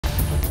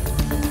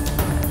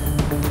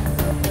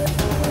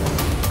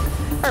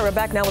All right, we're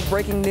back now with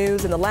breaking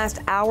news. In the last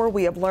hour,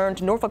 we have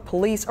learned Norfolk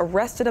police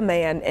arrested a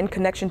man in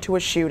connection to a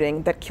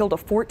shooting that killed a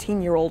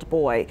 14-year-old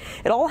boy.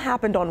 It all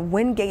happened on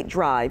Wingate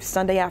Drive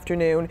Sunday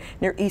afternoon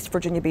near East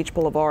Virginia Beach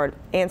Boulevard.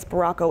 Ann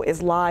Sparacco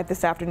is live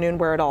this afternoon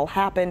where it all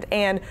happened.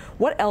 And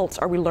what else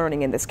are we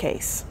learning in this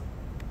case?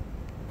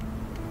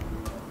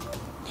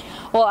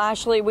 Well,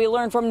 Ashley, we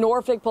learned from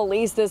Norfolk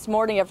police this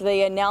morning after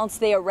they announced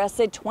they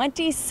arrested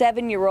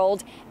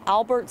 27-year-old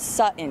Albert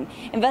Sutton.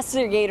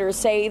 Investigators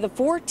say the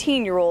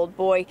 14-year-old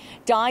boy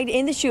died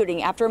in the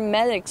shooting after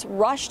medics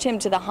rushed him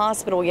to the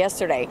hospital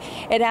yesterday.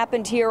 It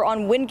happened here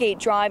on Wingate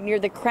Drive near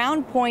the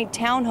Crown Point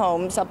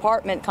Townhomes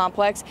apartment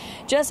complex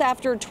just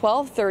after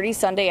 12:30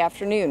 Sunday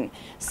afternoon.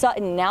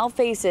 Sutton now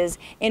faces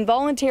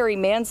involuntary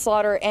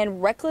manslaughter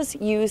and reckless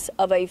use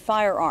of a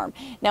firearm.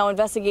 Now,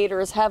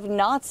 investigators have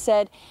not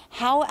said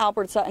how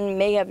Albert Sutton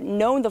may have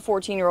known the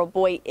 14-year-old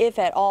boy, if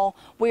at all.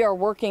 We are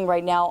working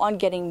right now on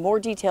getting more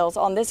details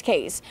on this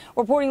case.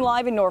 Reporting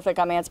live in Norfolk,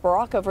 I'm Ann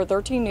Sparacco for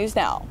 13 News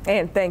Now.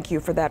 And thank you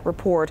for that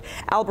report.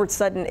 Albert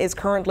Sutton is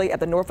currently at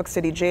the Norfolk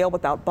City Jail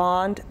without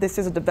bond. This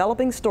is a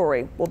developing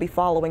story we'll be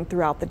following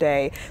throughout the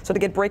day. So to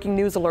get breaking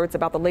news alerts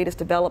about the latest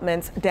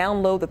developments,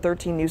 download the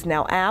 13 News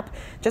Now app.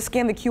 Just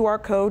scan the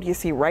QR code you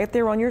see right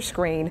there on your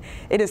screen.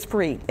 It is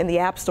free in the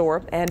App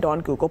Store and on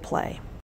Google Play.